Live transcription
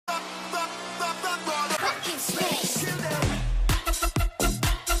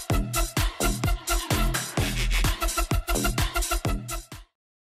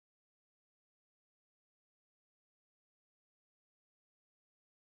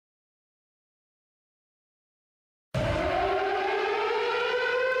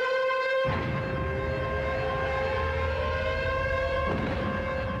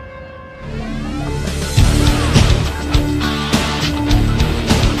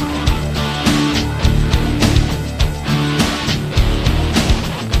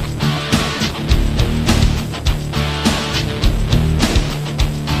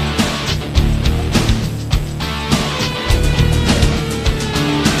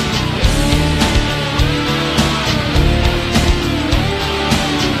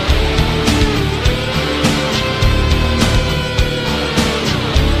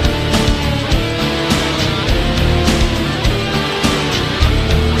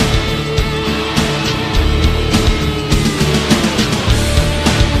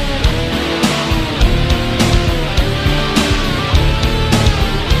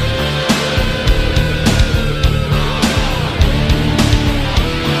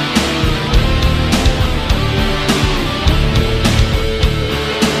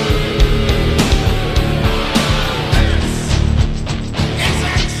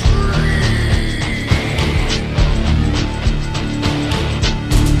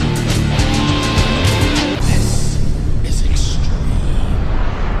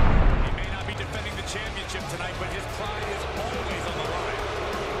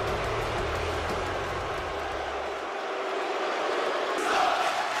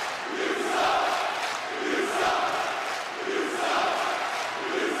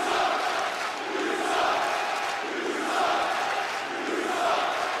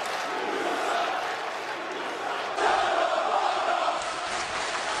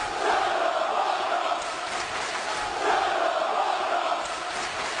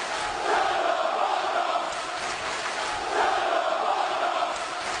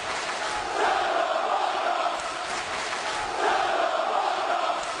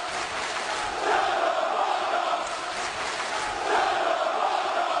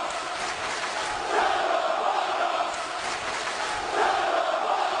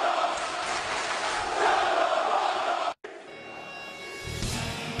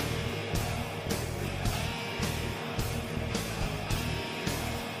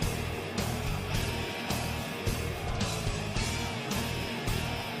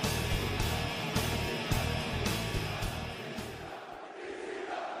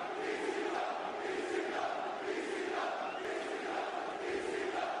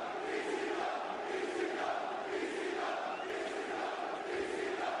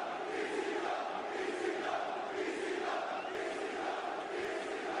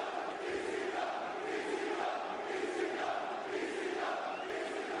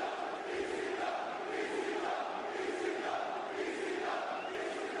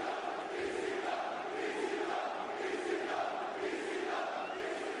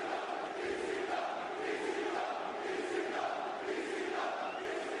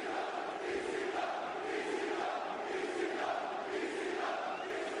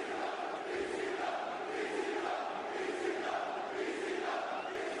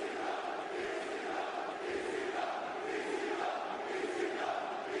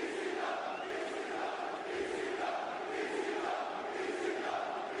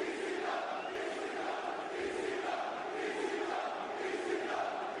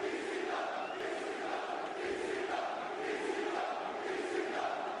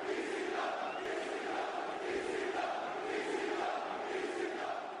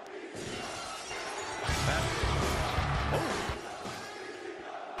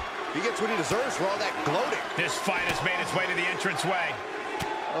He gets what he deserves for all that gloating. This fight has made its way to the entranceway.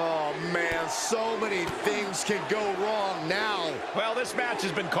 Oh, man, so many things can go wrong now. Well, this match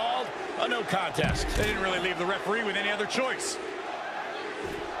has been called a no contest. They didn't really leave the referee with any other choice.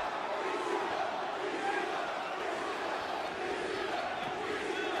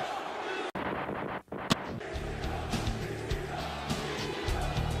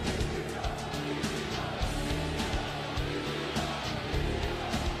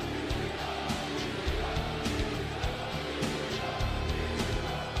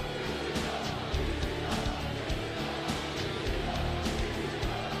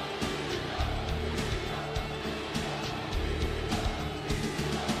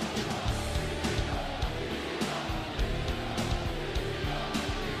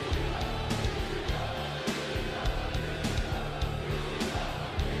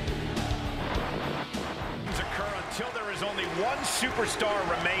 Until there is only one superstar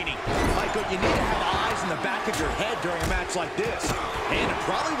remaining. Michael, you need to have eyes in the back of your head during a match like this. And it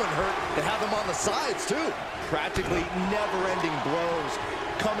probably wouldn't hurt to have them on the sides, too. Practically never-ending blows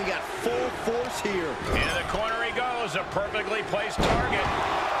coming at full force here. Into the corner he goes, a perfectly placed target.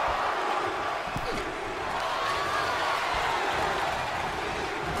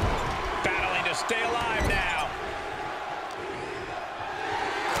 Battling to stay alive now.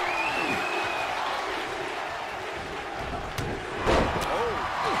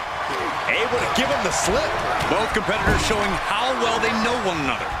 Able to give him the slip. Both competitors showing how well they know one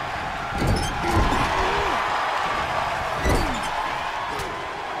another.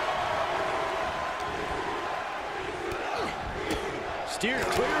 Steered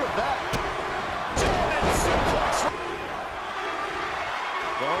clear of that.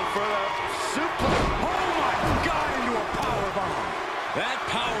 Going for the suplex. Oh my God, into a powerbomb. That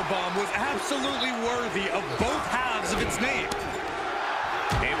powerbomb was absolutely worthy of both halves of its name.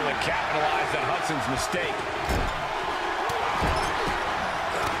 Able to capitalize on Hudson's mistake.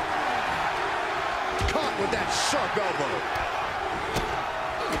 Caught with that sharp elbow.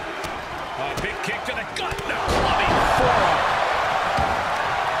 A big kick to the gut. The clubbing forearm.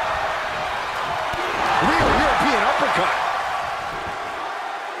 Real European uppercut.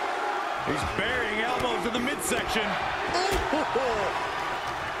 He's burying elbows in the midsection.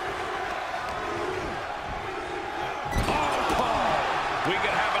 We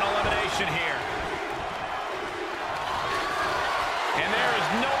could have an elimination here. And there is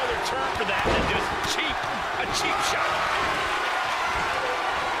no other term for that than just cheap. A cheap shot.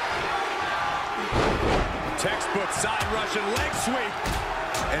 Textbook side Russian leg sweep.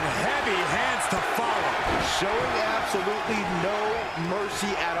 And heavy hands to follow. Showing absolutely no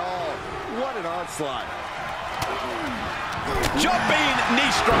mercy at all. What an onslaught. Jumping knee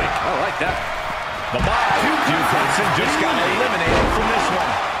strike. I like that. The Duke Hudson just got eliminated from this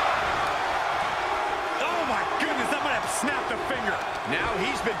one. Oh my goodness, that might have snapped a finger. Now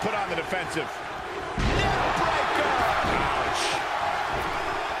he's been put on the defensive. Neckbreaker! Ouch.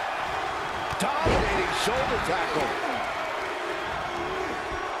 Dominating shoulder tackle.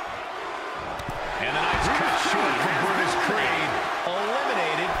 And a nice cut short from Brutus Creed.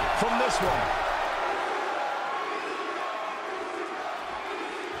 Eliminated from this one.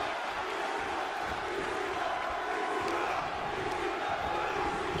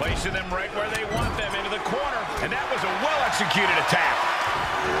 Placing them right where they want them, into the corner. And that was a well-executed attack.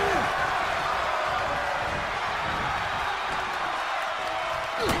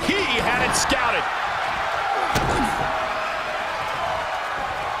 He had it scouted.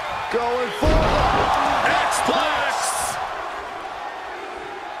 Going forward. X-Plex.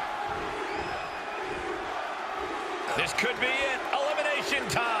 This could be it. Elimination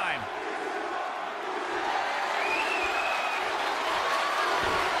time.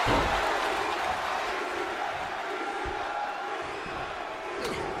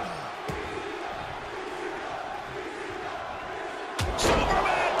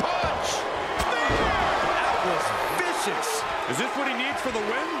 Is this what he needs for the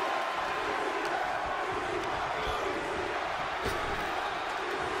win?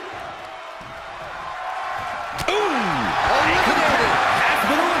 Has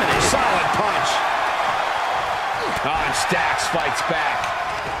been eliminated. Solid punch. And Stacks fights back.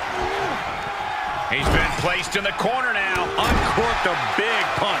 He's been placed in the corner now. Uncorked a big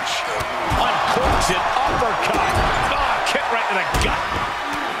punch. Uncorks it. Uppercut. Oh, kick right to the gut.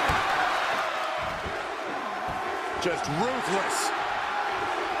 Just ruthless.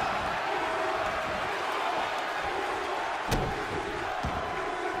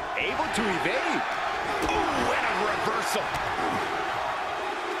 Able to evade. Ooh, and a reversal.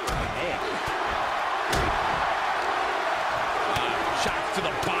 Man. Shots to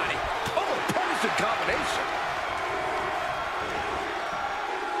the body.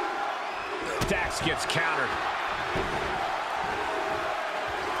 just gets countered.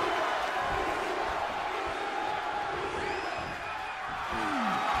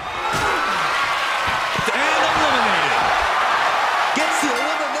 And eliminated. Gets the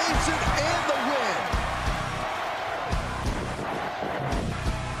elimination and the win.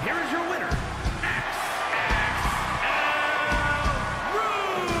 Here is your winner,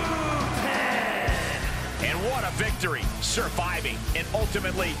 and what a victory, surviving and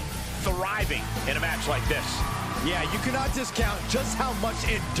ultimately thriving in a match like this. Yeah, you cannot discount just how much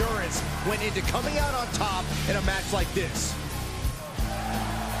endurance went into coming out on top in a match like this.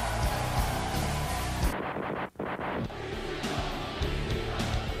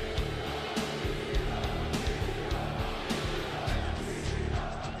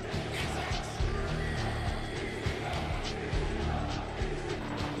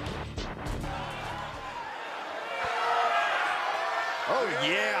 Oh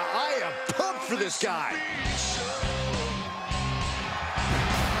yeah, I am pumped for this guy.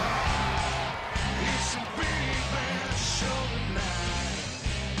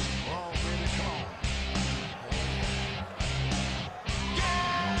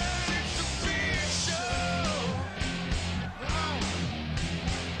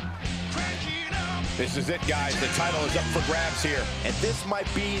 This is it, guys. The title is up for grabs here. And this might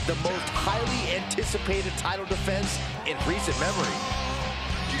be the most highly anticipated title defense in recent memory.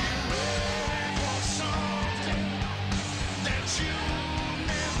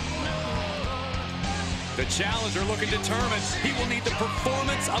 The challenger looking determined. He will need the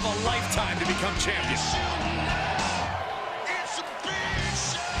performance of a lifetime to become champion.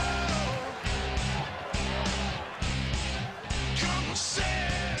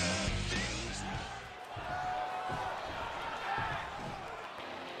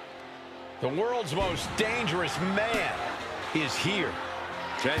 The world's most dangerous man is here.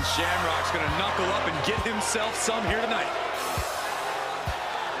 Ken Shamrock's going to knuckle up and get himself some here tonight.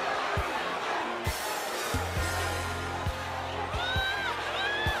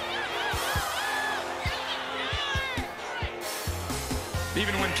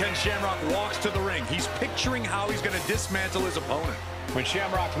 Even when Ken Shamrock walks to the ring, he's picturing how he's going to dismantle his opponent. When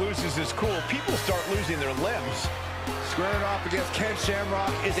Shamrock loses his cool, people start losing their limbs. Squaring off against Ken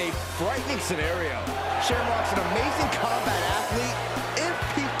Shamrock is a frightening scenario. Shamrock's an amazing combat athlete if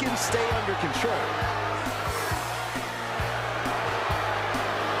he can stay under control.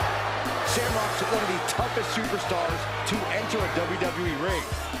 Shamrock's one of the toughest superstars to enter a WWE ring.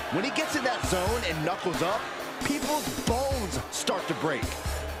 When he gets in that zone and knuckles up, people's bones start to break.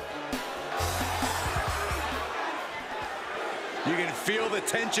 You can feel the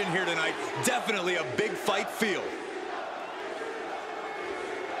tension here tonight. Definitely a big fight feel.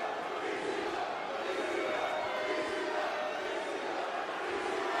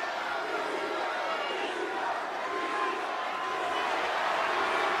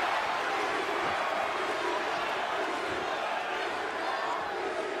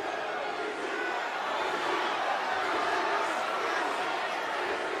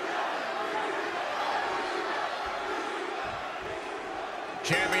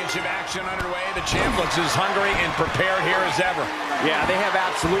 Championship action underway. The champ looks as hungry and prepared here as ever. Yeah, they have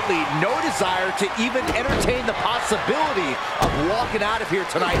absolutely no desire to even entertain the possibility of walking out of here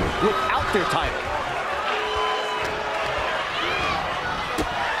tonight without their title.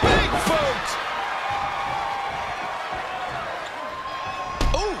 Big boot!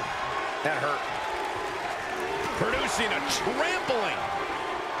 Ooh! That hurt. Producing a trampling.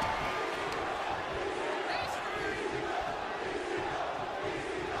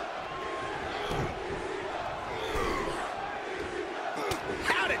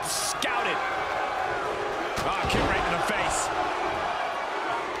 Scouted. Oh, kick right in the face.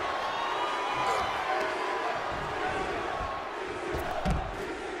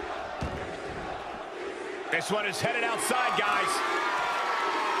 This one is headed outside, guys.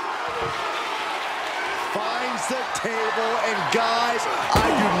 Finds the table, and guys, I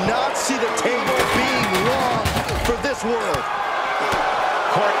do not see the table being long for this world.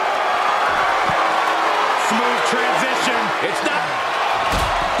 Court. Smooth transition. It's not.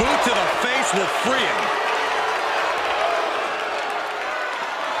 Boot to the face will free him.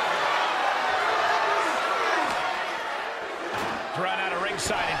 Thrown out of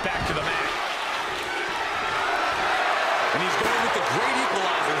ringside and back to the mat. And he's going with the great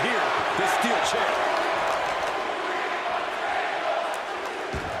equalizer here, this steel chair.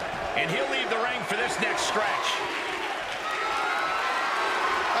 And he'll leave the ring for this next stretch.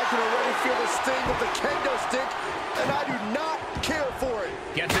 I can already feel the sting of the kendo stick, and I do not care for it.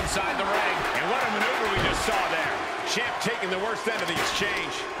 Gets inside the ring, and what a maneuver we just saw there. Champ taking the worst end of the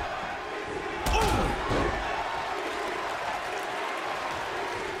exchange. Ooh.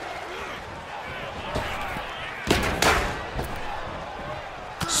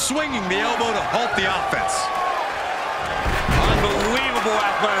 swinging the elbow to halt the offense. Unbelievable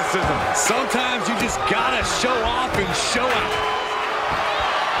athleticism. Sometimes you just gotta show off and show out.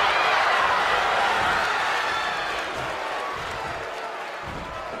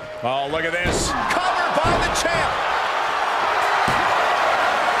 Oh, look at this. Covered by the champ.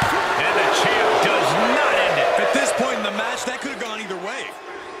 And the champ does not end it. At this point in the match, that could have gone either way.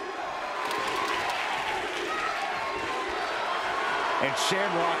 And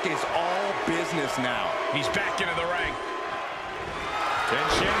Shamrock is all business now. He's back into the ring. And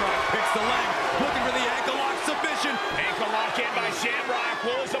Shamrock picks the leg, looking for the ankle lock submission. Ankle lock in by Shamrock.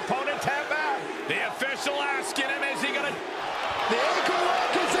 Will his opponent tap out? The official asking him, is he gonna... The ankle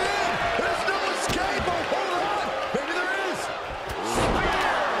lock is in. There's no escape. Oh, hold on. Maybe there is.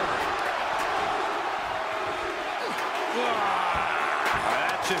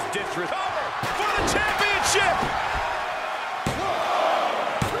 That's just disrespect. For the championship.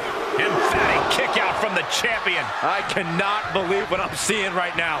 Emphatic kick out from the champion. I cannot believe what I'm seeing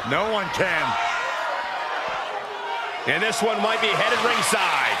right now. No one can. And this one might be headed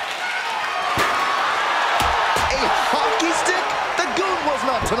ringside. A hockey stick? The Goon was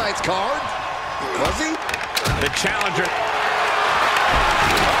not tonight's card. Was he? The challenger.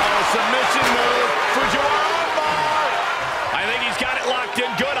 Oh, submission move for João. I think he's got it locked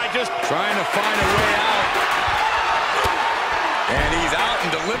in good. Trying to find a way out. And he's out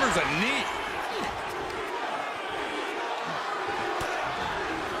and delivers a knee.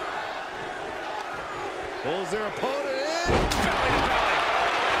 Pulls their opponent in. Belly to belly.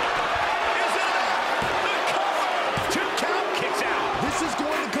 Is it enough? The cover. 2 count. Kicks out. This is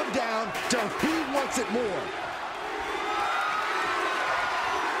going to come down to who wants it more.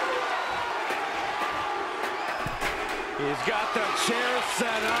 He's got the chair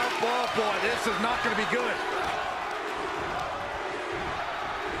set up. Oh, boy, this is not going to be good.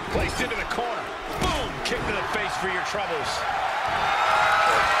 Placed into the corner. Boom! Kick to the face for your troubles.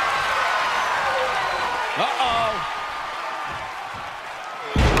 Uh-oh.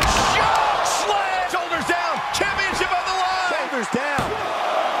 Choke slam! Shoulders down. Championship on the line. Shoulders down.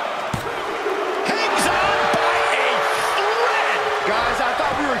 Hangs on by a thread. Guys, I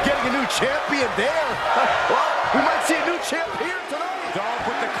thought we were getting a new champion there. Well, we might see a new champ here tonight. Don't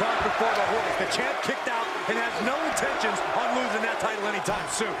put the cart before the horse. The champ kicked out and has no intentions on losing that title anytime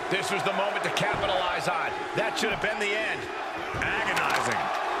soon. This was the moment to capitalize on. That should have been the end. Agonizing.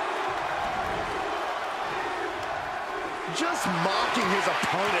 Just mocking his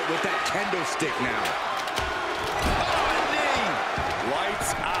opponent with that kendo stick now. Oh, knee.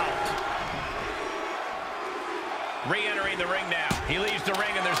 Lights out. Re-entering the ring now. He leaves the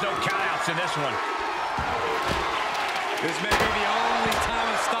ring and there's no countouts in this one. This may be the only time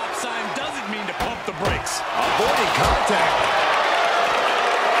a stop sign doesn't mean to pump the brakes. Avoiding contact.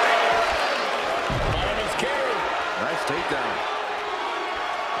 Bottom carry. Nice takedown.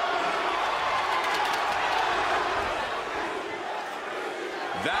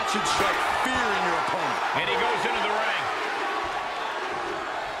 That should strike fear in your opponent. And he goes into the ring.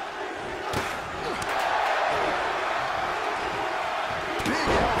 Big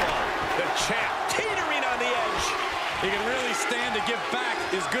elbow. The champ teetering on the edge. He can really stand to give back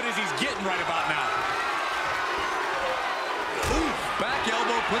as good as he's getting right about now. Ooh, back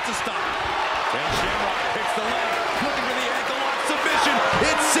elbow puts a stop. And Shamrock picks the leg, looking for the ankle lock submission.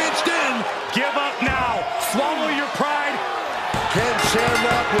 It's cinched in. Give up now. Swallow your pride. Ken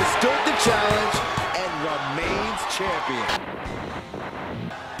Shamrock withstood the challenge and remains champion.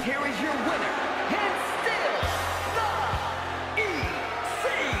 Here is your winner, and still the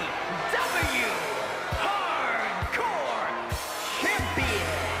ECW Hardcore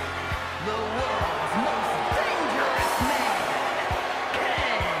Champion, the world's most dangerous man,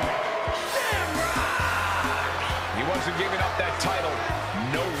 Ken Shamrock. He wasn't giving up that title.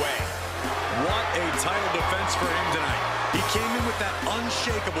 No way. What a title defense for him tonight. He came in with that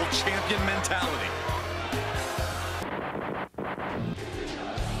unshakable champion mentality.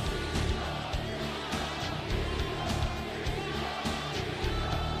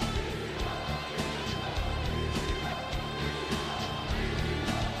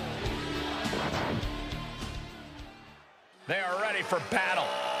 They are ready for battle.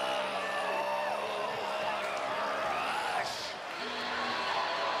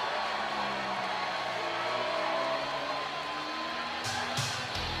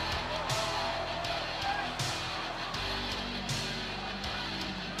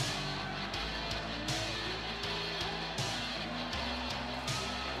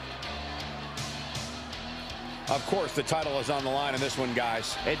 Of course, the title is on the line in this one,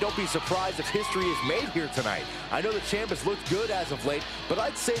 guys. And don't be surprised if history is made here tonight. I know the champ has looked good as of late, but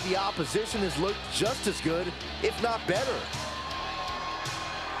I'd say the opposition has looked just as good, if not better.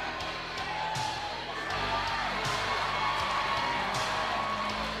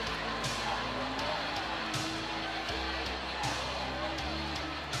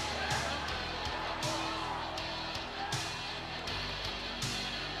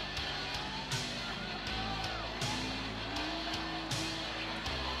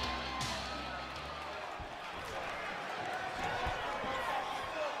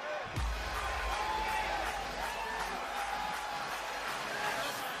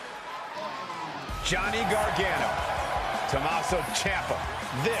 Johnny Gargano, Tommaso Ciampa.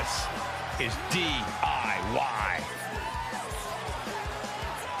 This is DIY.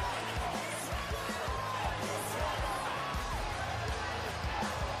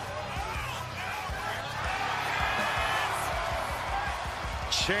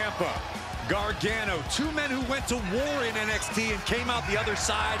 Ciampa, Gargano, two men who went to war in NXT and came out the other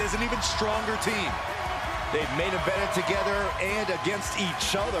side as an even stronger team. They've main evented together and against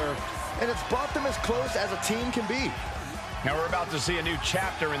each other, and it's brought them as close as a team can be. Now we're about to see a new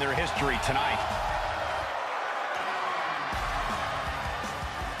chapter in their history tonight.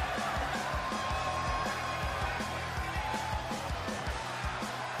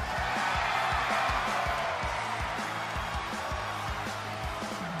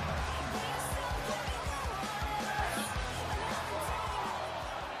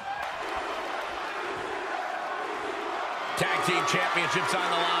 Tag team championships on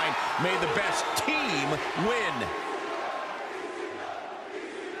the line. May the best team win.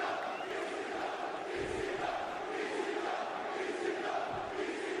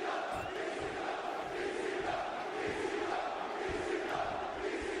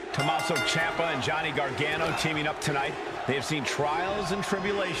 Tommaso Ciampa and Johnny Gargano teaming up tonight. They have seen trials and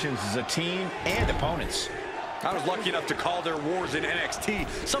tribulations as a team and opponents. I was lucky enough to call their wars in NXT,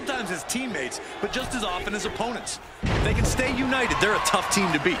 sometimes as teammates, but just as often as opponents. If they can stay united, they're a tough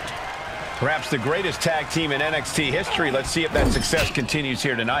team to beat. Perhaps the greatest tag team in NXT history. Let's see if that success continues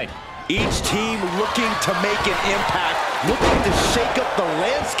here tonight. Each team looking to make an impact, looking to shake up the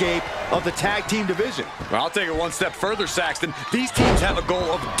landscape of the tag team division. Well, I'll take it one step further, Saxton. These teams have a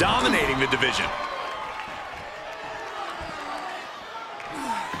goal of dominating the division.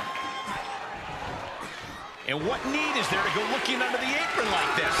 And what need is there to go looking under the apron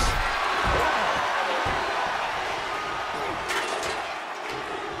like this?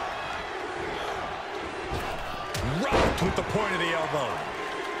 Rocked with the point of the elbow.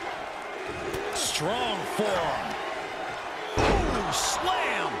 Strong forearm. Ooh,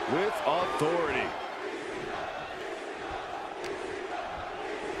 slam! With authority.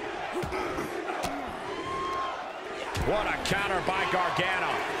 What a counter by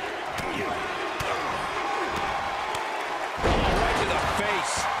Gargano. Right to the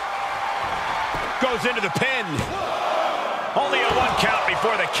face. Goes into the pin. Only a 1 count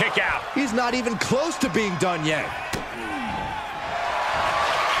before the kick out. He's not even close to being done yet.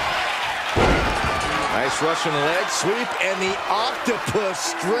 Nice Russian leg sweep and the octopus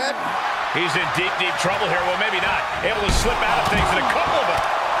strip. He's in deep, deep trouble here. Well, maybe not. Able to slip out of things in a couple of them.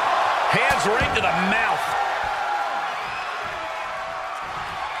 Hands right to the mouth.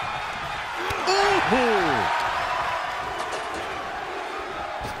 Ooh.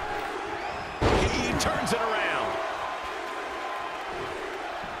 He turns it around.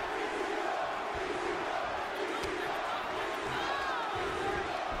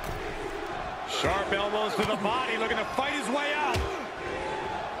 Sharp elbows to the body, looking to fight his way out.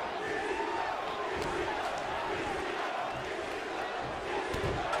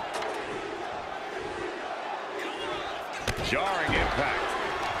 Jarring impact.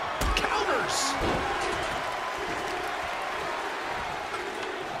 Counters.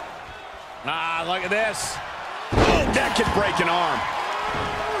 Ah, look at this. Oh, that could break an arm.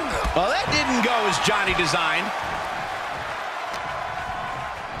 Well, that didn't go as Johnny designed.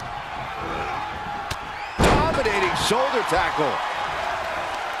 Dominating shoulder tackle.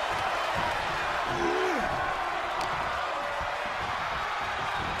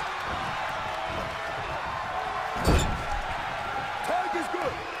 Tag is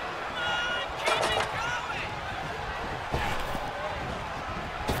good.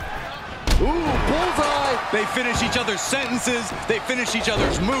 Ooh, bullseye. They finish each other's sentences. They finish each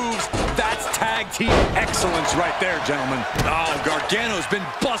other's moves. That's tag team excellence right there, gentlemen. Oh, Gargano's been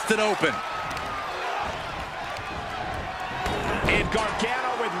busted open. And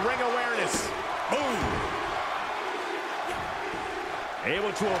Gargano with ring awareness. Boom.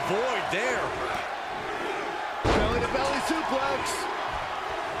 Able to avoid there. belly suplex.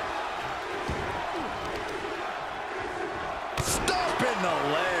 Stomping the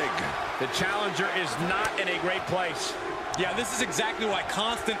leg. The challenger is not in a great place. Yeah, this is exactly why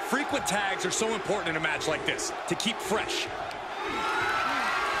constant, frequent tags are so important in a match like this, to keep fresh.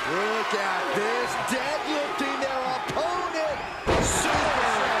 Look at this, deadlifting their opponent.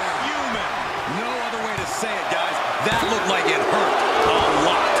 Superhuman. No other way to say it, guys. That looked like it hurt a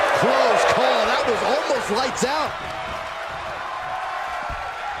lot. Close call, that was almost lights out.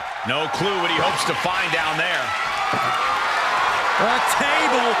 No clue what he hopes to find down there. A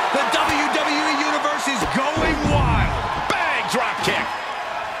table. The WWE Universe is going wild. Bang, drop kick.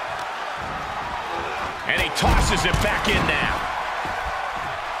 And he tosses it back in now.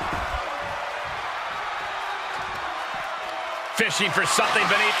 Fishing for something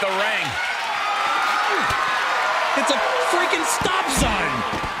beneath the ring. It's a freaking stop sign.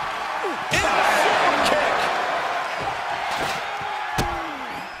 Kick.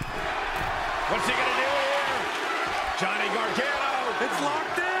 What's he gonna do here? Johnny Gargano. It's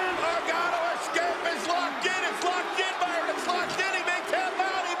locked in. Gargano escape is locked in. It's locked in, Byron. It's locked in. He may tap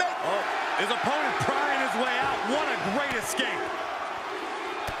out. He may... Oh, his opponent prying his way out. What a great escape.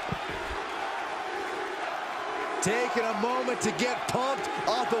 Taking a moment to get pumped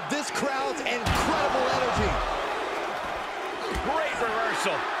off of this crowd's incredible energy. Great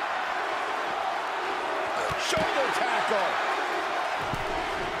reversal. Shoulder tackle.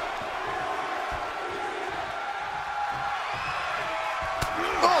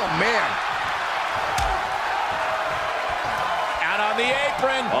 Oh, man. Out on the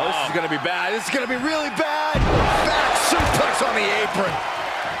apron. Oh, this is going to be bad. This is going to be really bad. Back suplex on the apron.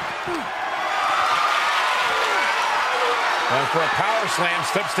 And for a power slam,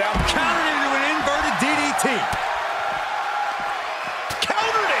 slips down. Countered into an inverted DDT.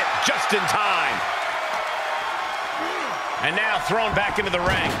 Countered it just in time. And now thrown back into the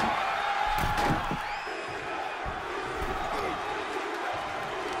ring.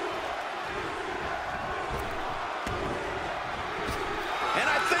 And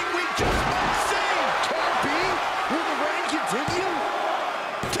I think we just might see. Can be. Will the reign continue?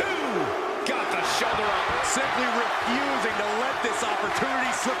 Got the shoulder up. Simply refusing to let this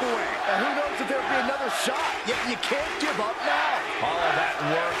opportunity slip away. And who knows if there'll be another shot, yet you can't give up now. All of that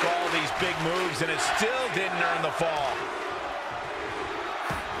work, all these big moves, and it still didn't earn the fall.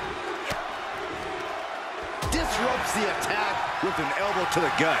 Disrupts the attack with an elbow to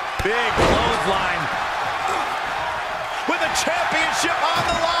the gut. Big clothesline. With a championship on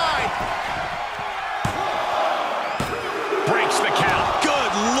the line. Breaks the count.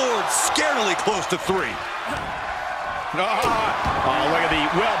 Good Lord, scarily close to 3. Oh, look at the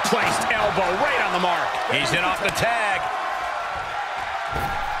well-placed elbow right on the mark. He's in off the tag.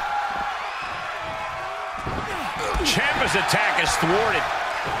 Ciampa's attack is thwarted.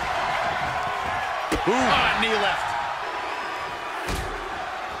 Knee left.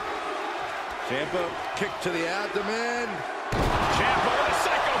 Ciampa, kick to the abdomen. Ciampa with a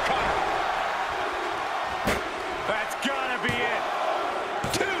psycho cutter. That's gotta be it.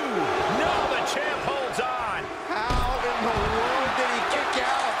 2. No, the champ holds on. How in the world did he kick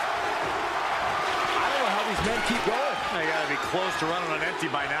out? I don't know how these men keep going. They gotta be close to running on empty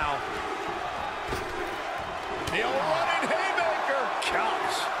by now. The old running haymaker.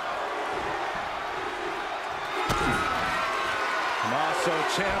 Counts. Tommaso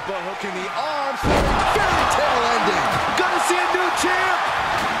Ciampa hooking the arms for a fairy tale ending. Gonna see a new champ.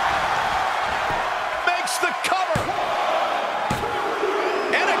 Makes the cover.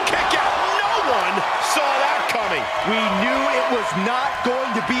 And a kick out. No one saw that coming. We knew it was not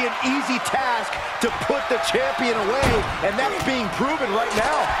going to be an easy task to put the champion away, and that's being proven right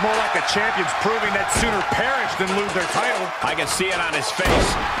now. More like a champion's proving that sooner perish than lose their title. I can see it on his face.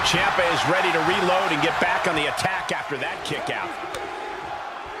 Ciampa is ready to reload and get back on the attack after that kick out.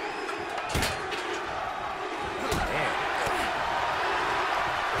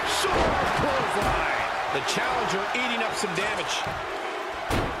 The challenger eating up some damage.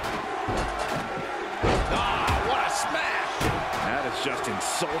 Ah, what a smash! That is just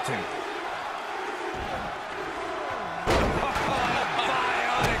insulting.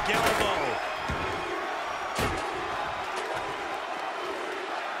 Bionic elbow.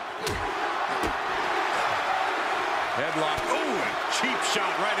 Headlock. Ooh, a cheap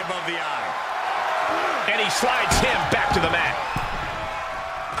shot right above the eye. And he slides him back to the mat.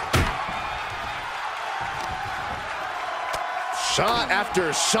 Shot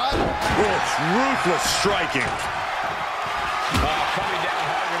after shot. It's ruthless striking. Coming down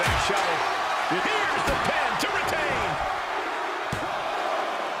hard with that shovel. Here's the pin to retain.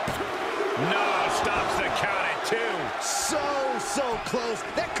 No, stops the count at 2. close.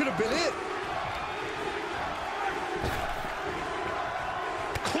 That could have been it.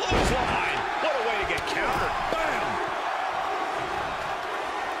 Clothesline. What a way to get countered. Bam.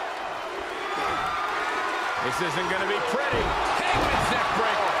 This isn't going to be pretty. Hangman's neck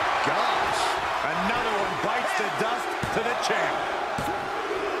breaker. Gosh. Another one bites the dust to the champ.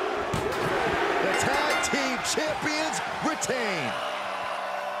 The tag team champions retain.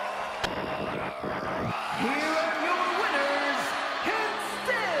 Here are your winners, and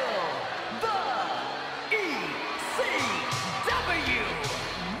still the ECW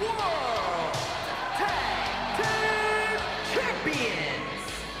World Tag Team Champions,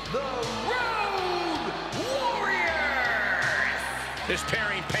 the Road Warriors. This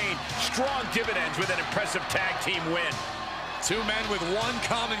pairing paid strong dividends with an impressive tag team win. Two men with one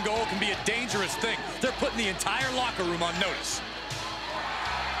common goal can be a dangerous thing. They're putting the entire locker room on notice.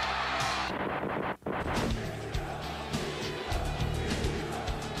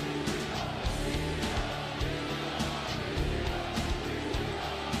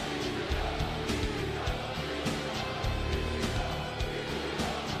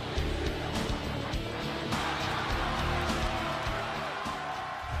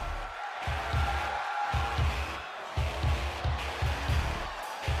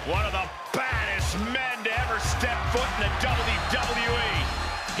 One of the baddest men to ever step foot in the WWE.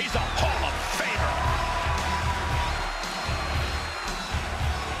 He's a Hall of Famer.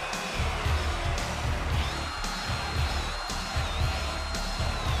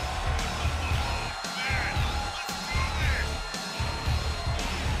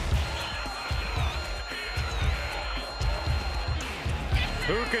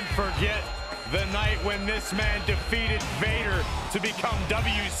 Who can forget the night when this man defeated Vader to become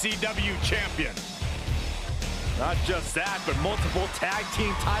WCW champion? Not just that, but multiple tag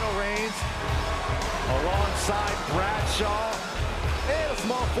team title reigns alongside Bradshaw, And a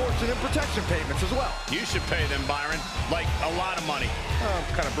small fortune in protection payments as well. You should pay them, Byron. Like, a lot of money. I'm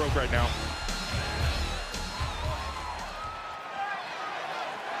kind of broke right now.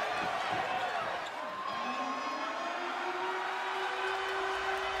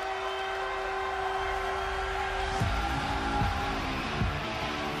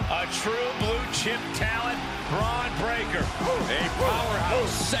 A true blue chip talent, Braun Breaker. A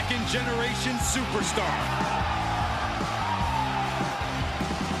powerhouse second-generation superstar.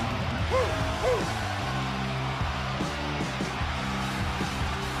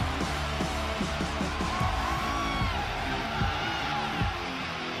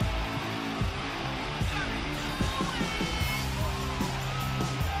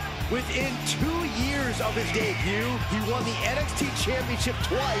 Within 2 years of his debut, he won the NXT Championship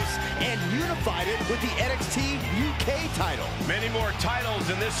twice and unified it with the NXT UK title. Many more titles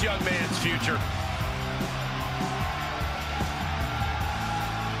in this young man's future.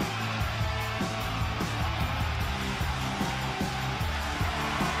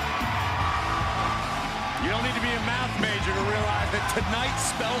 You don't need to be a math major to realize that tonight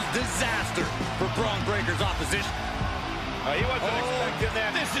spells disaster for Braun Breaker's opposition. He wasn't expecting that.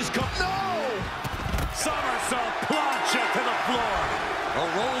 This is no! Somersault plancha to the floor. A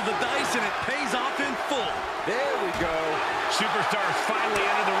roll of the dice and it pays off in full. There we go. Superstars finally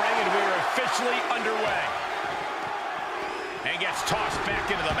enter the ring and we are officially underway. And gets tossed back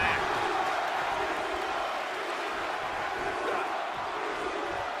into the mat.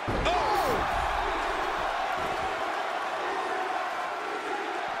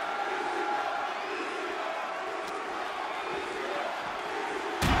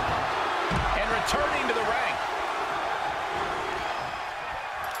 Returning to the ring.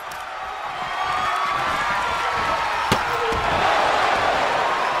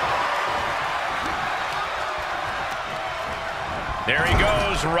 There he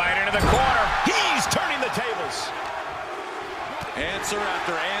goes, right into the corner. He's turning the tables. Answer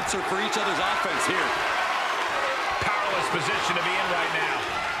after answer for each other's offense here. Powerless position to be in right now.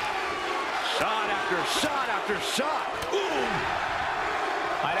 Shot after shot after shot. Ooh.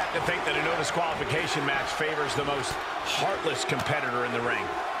 I'd have to think that a no disqualification match favors the most heartless competitor in the ring.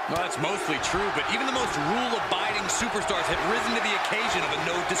 Well, that's mostly true, but even the most rule-abiding superstars have risen to the occasion of a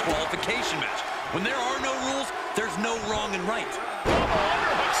no disqualification match. When there are no rules, there's no wrong and right.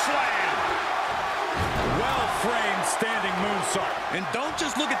 Underhook slam. Well-framed standing moonsault. And don't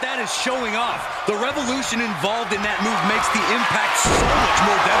just look at that as showing off. The revolution involved in that move makes the impact so much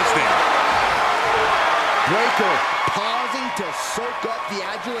more devastating. Breaker pausing to soak up the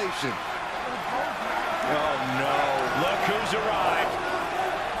adulation. Oh, no. Look who's arrived.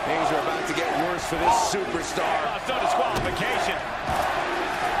 Things are about to get worse for this superstar. It's no disqualification.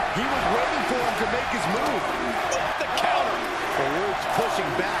 He was waiting for him to make his move. The counter. Farouk's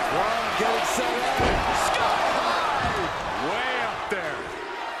pushing back. Ron getting set up. Sky high. Way up there.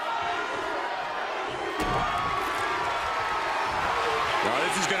 Oh,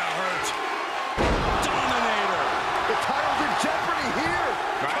 this is going to hurt. Dominator. The title's in jeopardy here.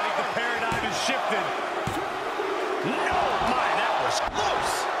 I think the paradigm has shifted. No, my, that was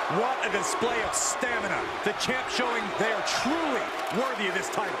close. What a display of stamina. The champ showing they are truly worthy of this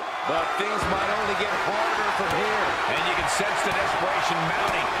title. But things might only get harder from here. And you can sense the desperation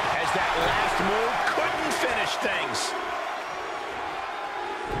mounting as that last move couldn't finish things.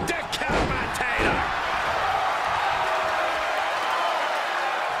 Decapitator.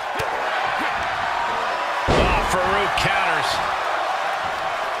 Oh, Farouk counters.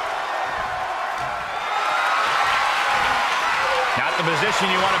 Not the position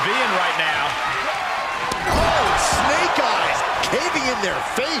you want to be in right now. Oh, snake eyes caving in their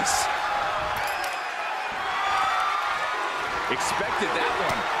face. Expected that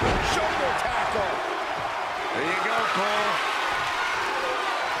one. Shoulder tackle. There you go, Cole.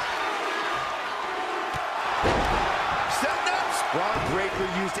 Setting up. Braun Breaker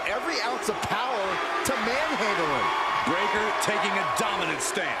used every ounce of power to manhandle him. Breaker taking a dominant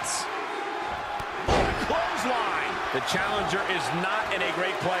stance. Clothesline. The challenger is not in a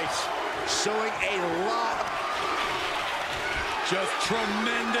great place. Showing a lot. Just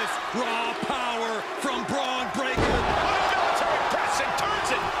tremendous raw power from Braun Breaker. Military press and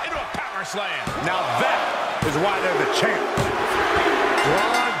turns it into a power slam. Now that is why they're the champ.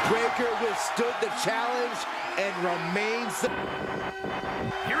 Braun Breaker withstood the challenge and remains the...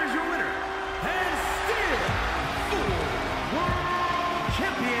 Here is your winner, and still full world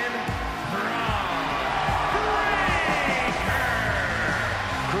champion, Braun Breaker.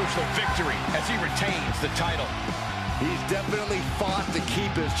 Crucial victory as he retains the title. He's definitely fought to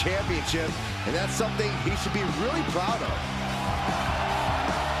keep his championship, and that's something he should be really proud of.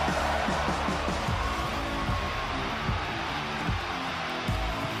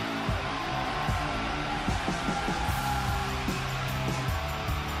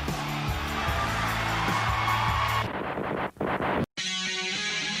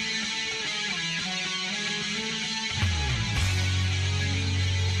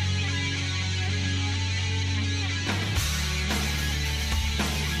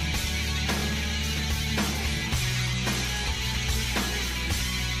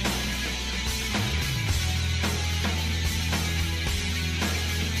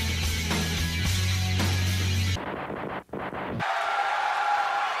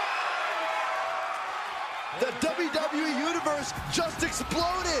 The WWE Universe just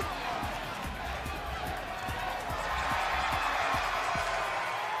exploded!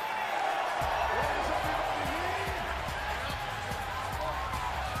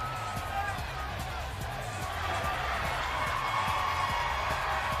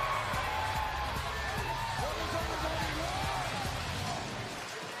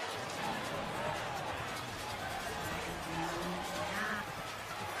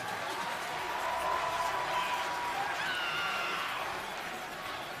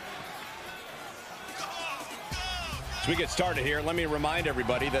 As we get started here, let me remind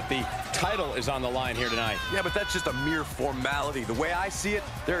everybody that the title is on the line here tonight. Yeah, but that's just a mere formality. The way I see it,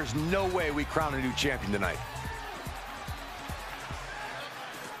 there's no way we crown a new champion tonight.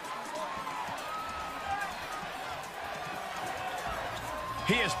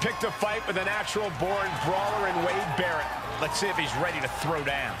 He has picked a fight with a natural-born brawler in Wade Barrett. Let's see if he's ready to throw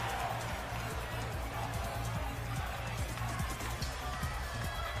down.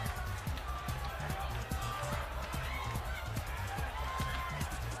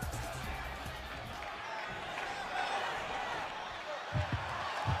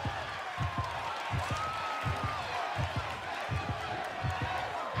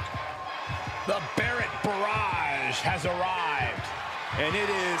 The Barrett barrage has arrived. And it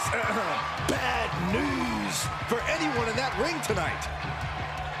is bad news for anyone in that ring tonight.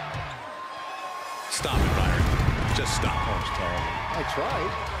 Stop it, Byron. Just stop. That was terrible. I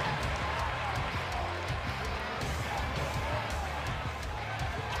tried.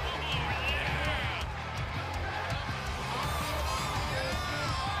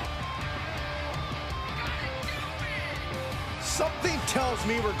 Something tells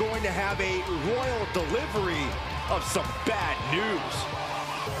me we're going to have a royal delivery of some bad news.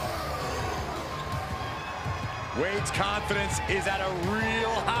 Wade's confidence is at a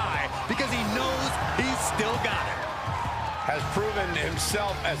real high because he knows he's still got it. Has proven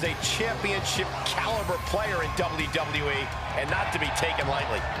himself as a championship caliber player in WWE and not to be taken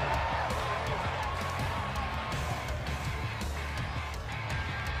lightly.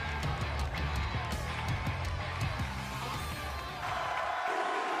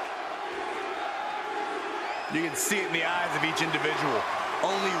 You can see it in the eyes of each individual.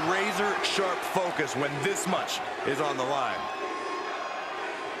 Only razor-sharp focus when this much is on the line.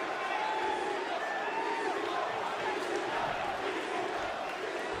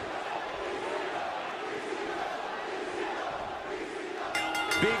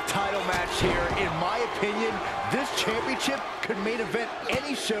 Big title match here. In my opinion, this championship could main event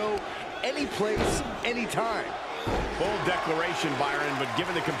any show, any place, any time. Bold declaration, Byron, but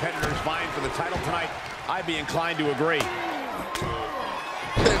given the competitors vying for the title tonight, I'd be inclined to agree.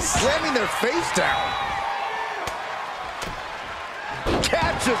 They're slamming their face down.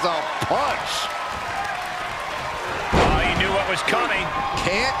 Catches a punch. Oh, he knew what was coming.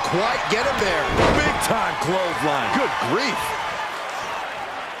 Can't quite get him there. Big time clothesline. Good grief.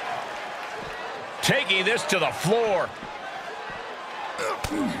 Taking this to the floor.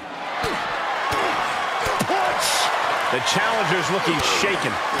 Punch. The challenger's looking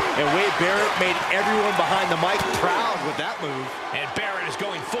shaken. And Wade Barrett made everyone behind the mic proud with that move. And Barrett is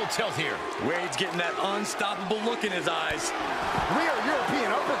going full tilt here. Wade's getting that unstoppable look in his eyes. Rear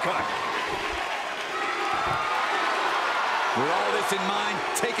European uppercut. With all this in mind,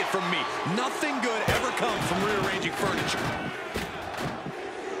 take it from me. Nothing good ever comes from rearranging furniture.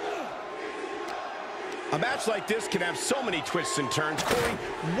 A match like this can have so many twists and turns. Corey,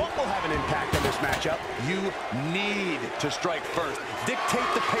 what will have an impact on this matchup? You need to strike first. Dictate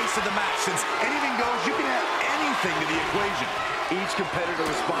the pace of the match. Since anything goes, you can add anything to the equation. Each competitor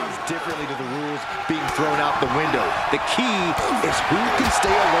responds differently to the rules being thrown out the window. The key is who can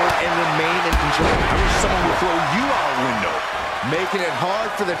stay alert and remain in control. I wish someone would throw you out a window. Making it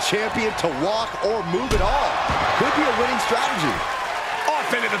hard for the champion to walk or move at all. Could be a winning strategy. Off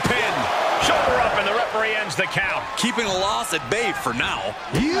into the pin. Shoulder up, and the referee ends the count. Keeping a loss at bay for now.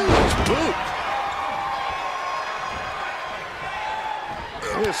 Huge boot.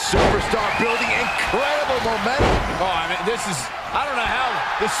 This superstar building incredible momentum. Oh, I mean, I don't know how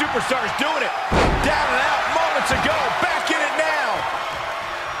the superstar's doing it. Down and out moments ago. Back in it now.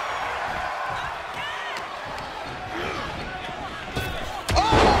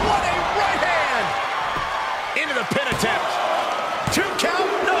 Oh, what a right hand. Into the pin attempt. 2 count.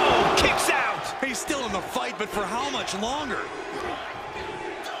 No, kicks out. He's still in the fight, but for how much longer?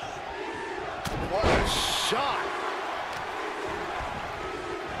 What a shot.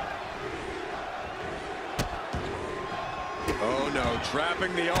 Oh no,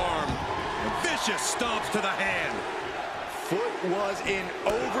 trapping the arm. Vicious stomps to the hand. Foot was in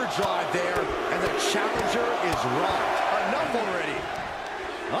overdrive there, and the challenger is rocked. Enough already.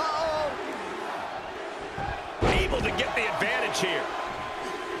 Uh-oh. Able to get the advantage here.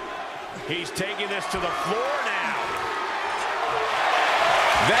 He's taking this to the floor now.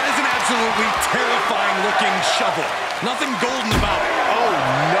 That is an absolutely terrifying looking shovel. Nothing golden about it. Oh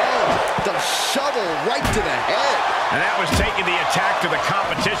no, the shovel right to the head. And that was taking the attack to the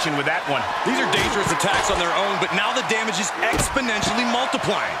competition with that one. These are dangerous attacks on their own, but now the damage is exponentially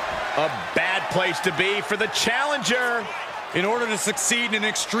multiplying. A bad place to be for the challenger. In order to succeed in an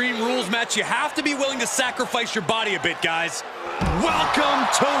Extreme Rules match, you have to be willing to sacrifice your body a bit, guys. Welcome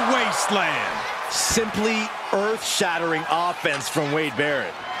to Wasteland. Simply earth-shattering offense from Wade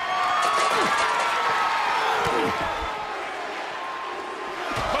Barrett.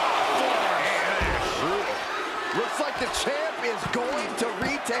 Looks like the champ is going to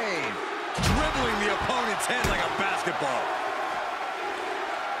retain. Dribbling the opponent's head like a basketball.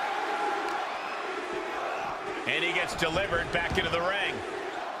 And he gets delivered back into the ring.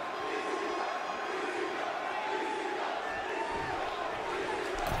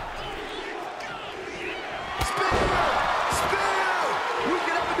 Spear! We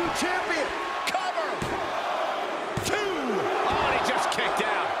can have a new champion! Cover! 2! Oh, and he just kicked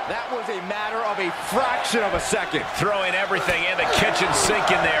out. That was a matter of a fraction of a second. Throwing everything in the kitchen sink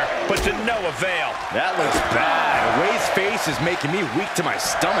in there, but to no avail. That looks bad. Wade's face is making me weak to my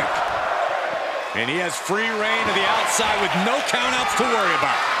stomach. And he has free reign to the outside with no countouts to worry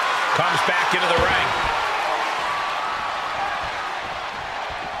about. Comes back into the ring.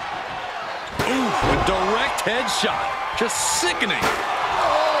 Ooh, a direct headshot. Just sickening.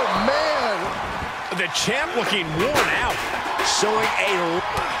 Oh, man. The champ looking worn out. Showing a...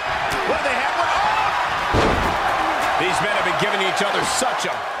 What do they have? These men have been giving each other such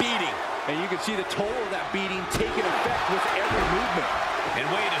a beating. And you can see the toll of that beating taking effect with every movement. And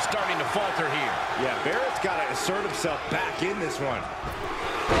Wade is starting to falter here. Yeah, Barrett's got to assert himself back in this one.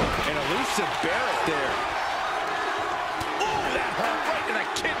 And elusive Barrett there. Ooh, that hurt right to the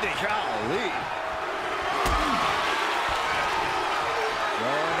kidney. Golly.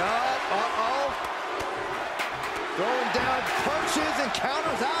 Going up. Uh-oh. Throwing down punches and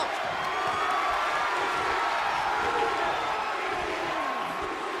counters out.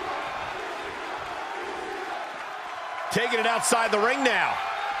 Taking it outside the ring now.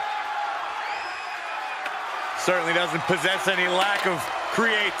 Certainly doesn't possess any lack of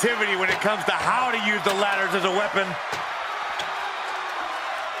creativity when it comes to how to use the ladders as a weapon.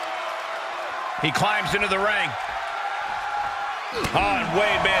 He climbs into the ring. Oh, and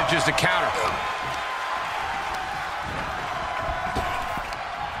Wade manages to counter.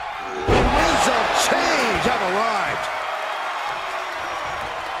 Winds of change have arrived.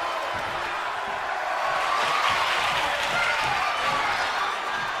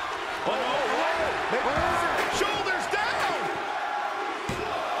 Shoulders down!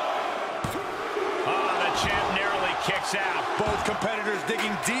 Oh, the champ narrowly kicks out. Both competitors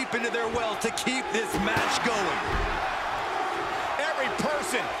digging deep into their well to keep this match going. Every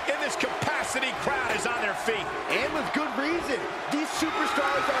person in this capacity crowd is on their feet. And with good reason. These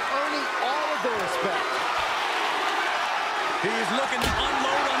superstars are earning all of their respect. He's looking to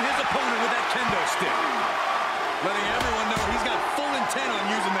unload on his opponent with that kendo stick. Letting everyone know he's got full intent on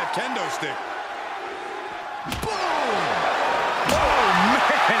using that kendo stick. Boom! Oh,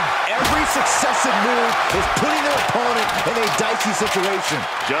 man! Every successive move is putting their opponent in a dicey situation.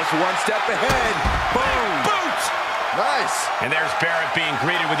 Just one step ahead. Boom! Boot! Nice. And there's Barrett being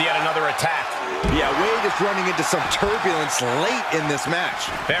greeted with yet another attack. Yeah, Wade is running into some turbulence late in this match.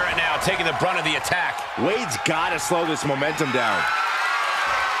 Barrett now taking the brunt of the attack. Wade's got to slow this momentum down.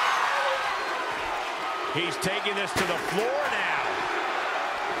 He's taking this to the floor now.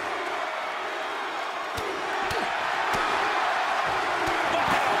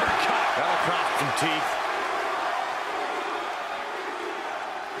 Uppercut. That'll crop some teeth.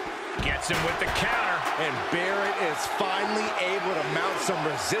 Gets him with the counter. And Barrett is finally able to mount some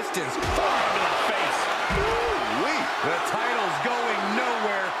resistance. Forearm to the face. Ooh-wee. The title's going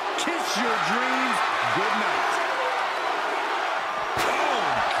nowhere. Kiss your dreams. Good night. Oh,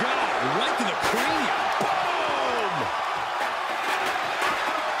 God. Right to the cranium. Boom!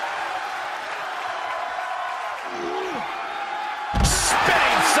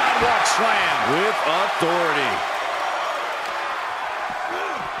 Spinning sidewalk slam. With authority.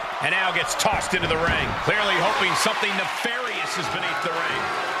 And now gets tossed into the ring. Clearly hoping something nefarious is beneath the ring.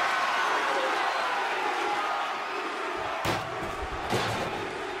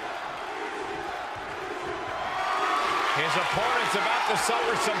 His opponent's about to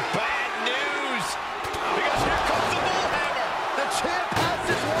suffer some bad news. Because here comes the bullhammer. The champ has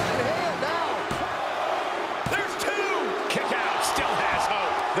this one in hand now. There's two. Kick out. Still has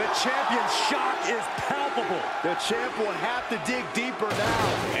hope. The champion's shock is palpable. The champ will have to dig deeper now.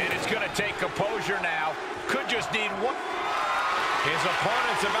 And it's going to take composure now. Could just need one. His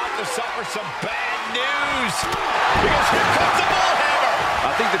opponent's about to suffer some bad news. Because here comes the bullhammer.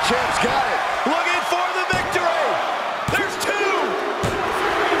 I think the champ's got it. Looking for the victory. There's two.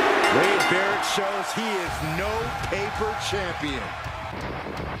 Wade Barrett shows he is no paper champion.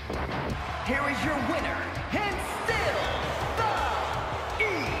 Here is your winner, and still the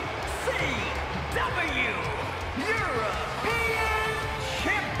ECW European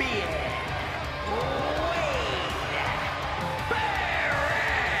Champion, Wade Barrett.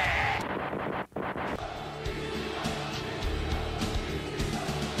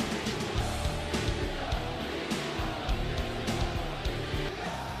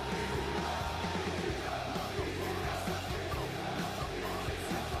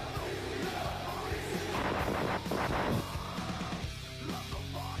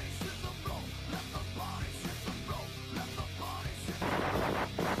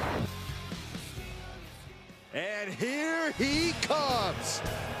 And here he comes.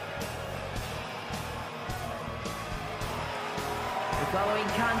 The following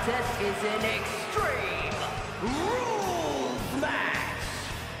contest is an Extreme Rules match.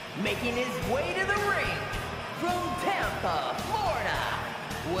 Making his way to the ring from Tampa, Florida,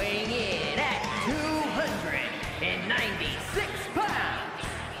 weighing in at 296 pounds,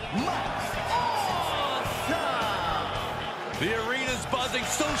 Mike's Awesome. The arena's buzzing,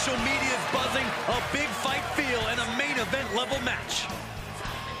 social media's buzzing, a big fight feel, and a main event level match.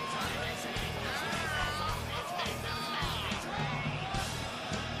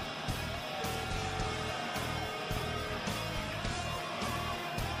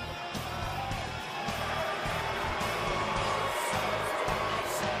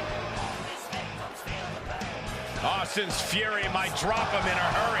 Austin's fury might drop him in a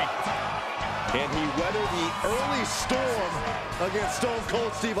hurry. And he weathered the early storm against Stone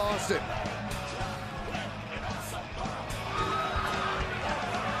Cold Steve Austin.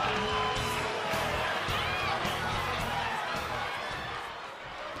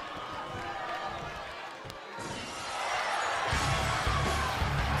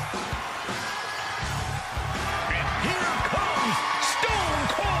 And here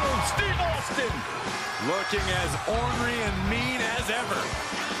Looking as ornery and mean as ever.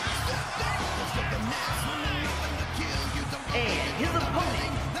 And his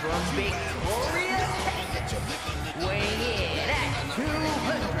opponent from Victoria, Texas, weighing in at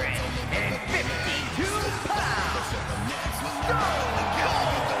 252 pounds, Stone Cold Steve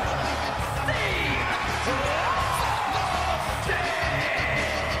Austin!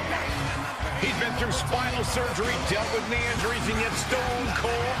 He's been through spinal surgery, dealt with knee injuries, and yet Stone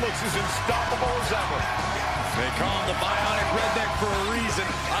Cold looks as unstoppable as ever. They call him the Bionic Redneck for a reason.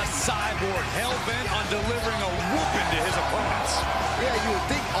 A cyborg hell-bent on delivering a whooping to his opponents. Yeah, you would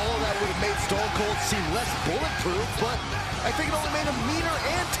think all of that would have made Stone Cold seem less bulletproof, but I think it only made him meaner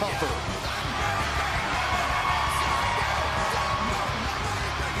and tougher.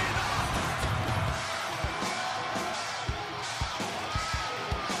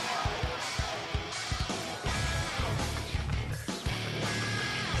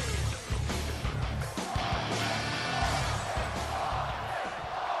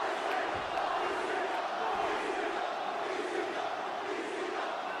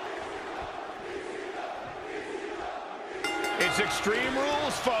 It's Extreme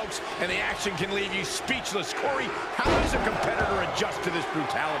Rules, folks, and the action can leave you speechless. Corey, how does a competitor adjust to this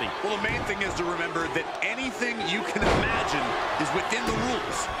brutality? Well, the main thing is to remember that anything you can imagine is within the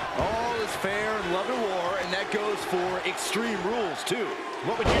rules. All is fair in love and war, and that goes for Extreme Rules, too.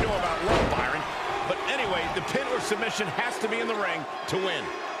 What would you know about love, Byron? But anyway, the pin or submission has to be in the ring to win.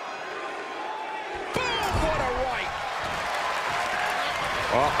 Boom! What a right!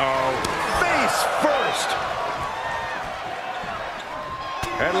 Uh-oh. Face first!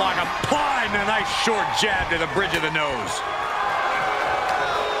 Headlock applied and a nice short jab to the bridge of the nose.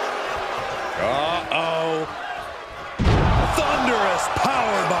 Uh-oh. Thunderous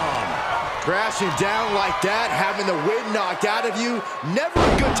powerbomb. Crashing down like that, having the wind knocked out of you, never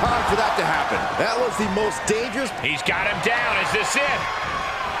a good time for that to happen. That was the most dangerous. He's got him down. Is this it?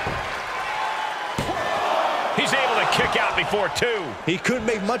 He's able to kick out before two. He couldn't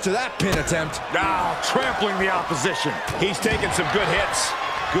make much of that pin attempt. Now trampling the opposition. He's taking some good hits.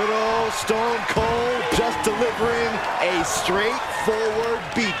 Good old Stone Cold just delivering a straightforward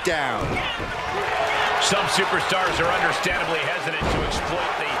beatdown. Some superstars are understandably hesitant to exploit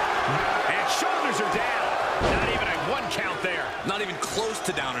the... And shoulders are down. Not even a one count there. Not even close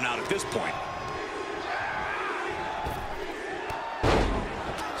to down and out at this point.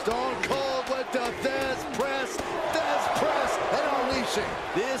 Stone Cold with the Thesz press, and unleashing.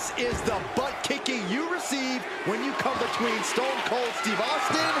 This is the butt kicking you receive when you come between Stone Cold Steve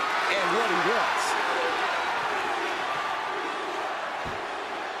Austin and what he wants.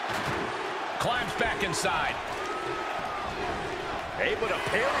 Climbs back inside. Able to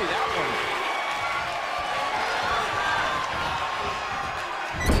parry that one.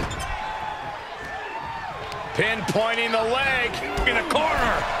 Pinpointing the leg in the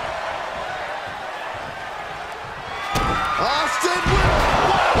corner. Austin with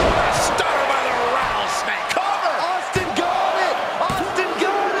Started by the rattlesnake. cover. Austin got it. Austin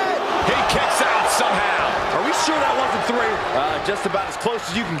got it. He kicks out somehow. Are we sure that wasn't three? Just about as close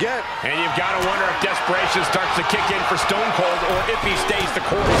as you can get. And you've got to wonder if desperation starts to kick in for Stone Cold or if he stays the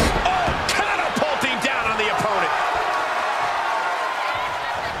course. Oh, catapulting down on the opponent.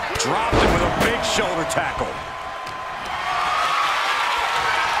 Dropped him with a big shoulder tackle.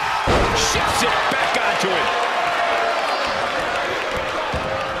 Shifts it back onto him.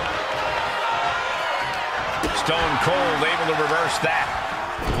 Stone Cold able to reverse that.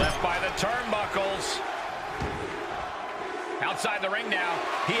 Left by the turnbuckles. Outside the ring now.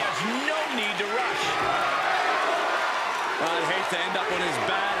 He has no need to rush. I'd hate to end up on his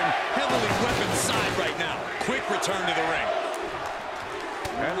bad and heavily weaponed side right now. Quick return to the ring.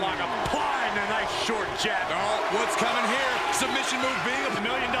 Headlock applied and a nice short jab. Oh, what's coming here? Submission move being a $1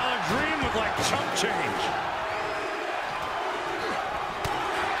 million dream look like chump change.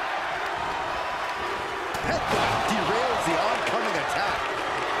 Headbutt derails the oncoming attack.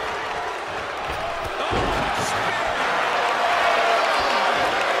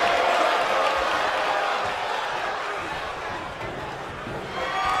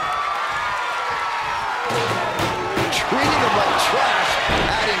 Treating him like trash,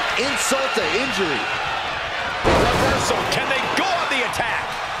 adding insult to injury. Reversal. Can they go on the attack?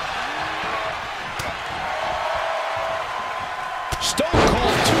 Stone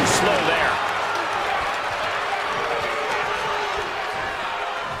Cold too slow there.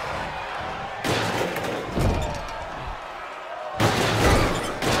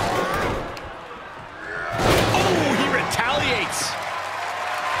 Oh, he retaliates.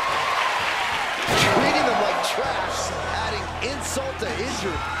 Treating him like trash, adding insult That's an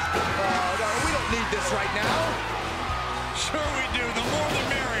injury. No, we don't need this right now. Sure we do. The more the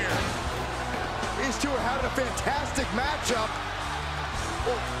merrier. These two are having a fantastic matchup.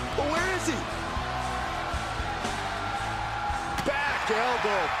 Well, where is he? Back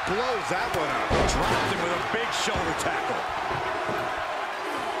elbow blows that one up. Dropped him with a big shoulder tackle.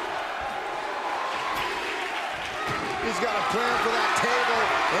 He's got a plan for that table,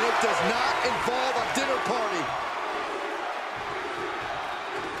 and it does not involve a dinner party.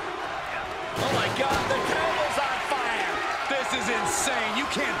 Oh my God, the table's on fire. This is insane. You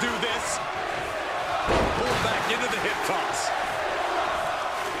can't do this. Pull back into the hip toss.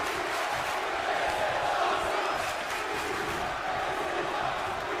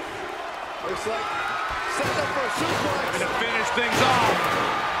 Looks like setting up for a suplex. Having to finish things off.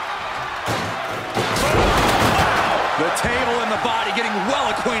 The table and the body getting well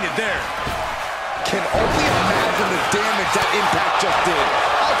acquainted there. Can only imagine the damage that impact just did.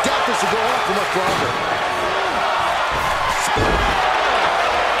 I doubt this will go on for much longer.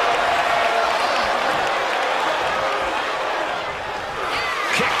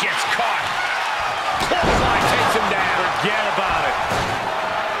 Kick gets caught. Clothesline takes him down. Forget about it.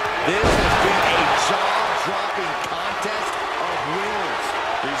 This has been a jaw-dropping contest of wills.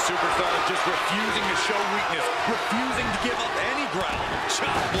 These superstars just refusing to show weakness, refusing to give up any ground.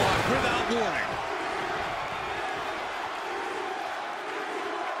 Chop block without warning.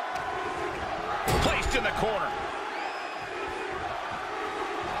 Placed in the corner.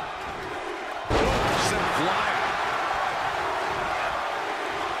 Sent flying.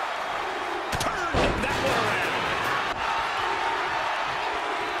 Turned that one around.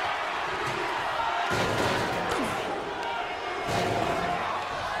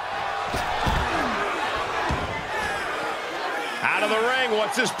 Out of the ring.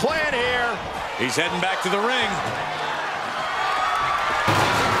 What's his plan here? He's heading back to the ring.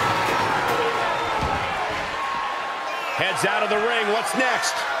 Heads out of the ring. What's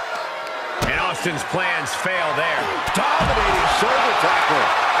next? And Austin's plans fail there. Dominating shoulder tackle.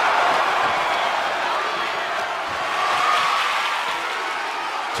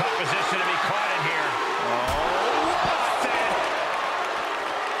 Tough position to be caught in here. Austin!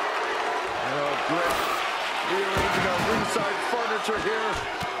 Oh, Britt. Rearranging our ringside furniture here.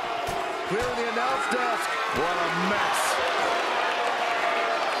 Clearing the announce desk. What a mess.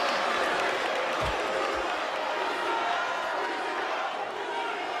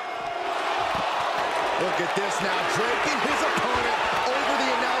 Look at this now, dragging his opponent over the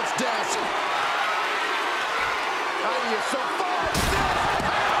announce desk. How do you survive this?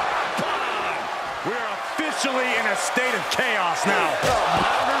 We are officially in a state of chaos now.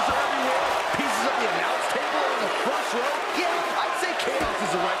 Monitors are everywhere. Pieces of the announce table in the front row. Yeah, I'd say chaos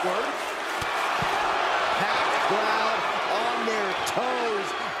is the right word. Packed crowd on their toes.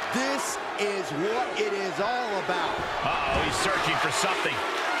 This is what it is all about. Uh-oh, he's searching for something.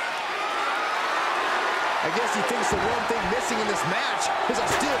 I guess he thinks the one thing missing in this match is a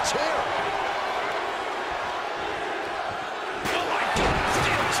steel chair. Oh my God,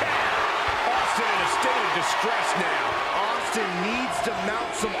 steel chair! Austin in a state of distress now. Austin needs to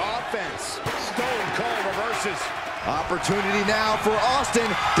mount some offense. Stone Cold reverses. Opportunity now for Austin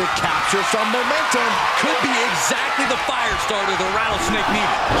to capture some momentum. Could be exactly the fire starter the Rattlesnake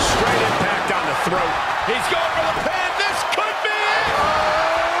needed. Straight impact on the throat. He's going for the pin. This could be it!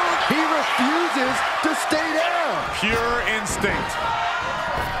 He refuses to stay down. Pure instinct.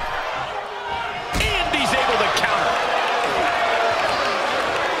 And he's able to counter.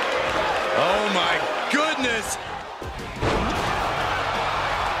 Oh my goodness.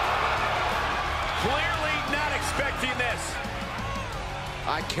 Clearly not expecting this.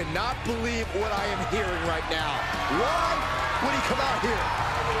 I cannot believe what I am hearing right now. Why would he come out here?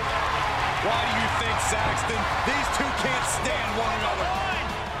 Why do you think, Saxton? These two can't stand one another.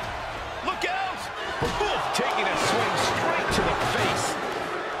 Look out! Oof, taking a swing straight to the face.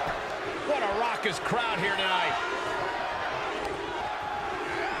 What a raucous crowd here tonight.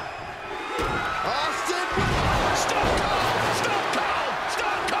 Austin! Stone Cold! Stone Cold!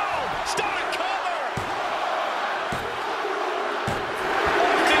 Stone Cold! Stone Cold!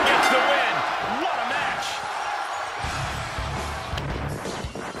 Austin gets the win. What a match!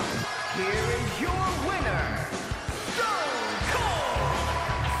 Here is your winner, Stone Cold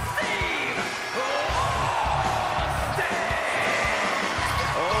Steve Austin!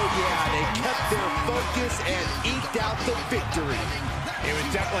 Oh yeah, they kept their focus and eked out the victory. It was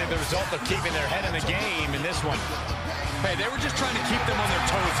definitely the result of keeping their head in the game in this one. Hey, they were just trying to keep them on their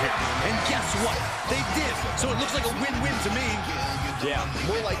toes here. And guess what? They did. So it looks like a win-win to me. Yeah,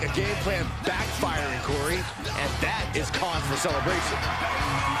 more like a game plan backfiring, Corey, and that is cause for celebration.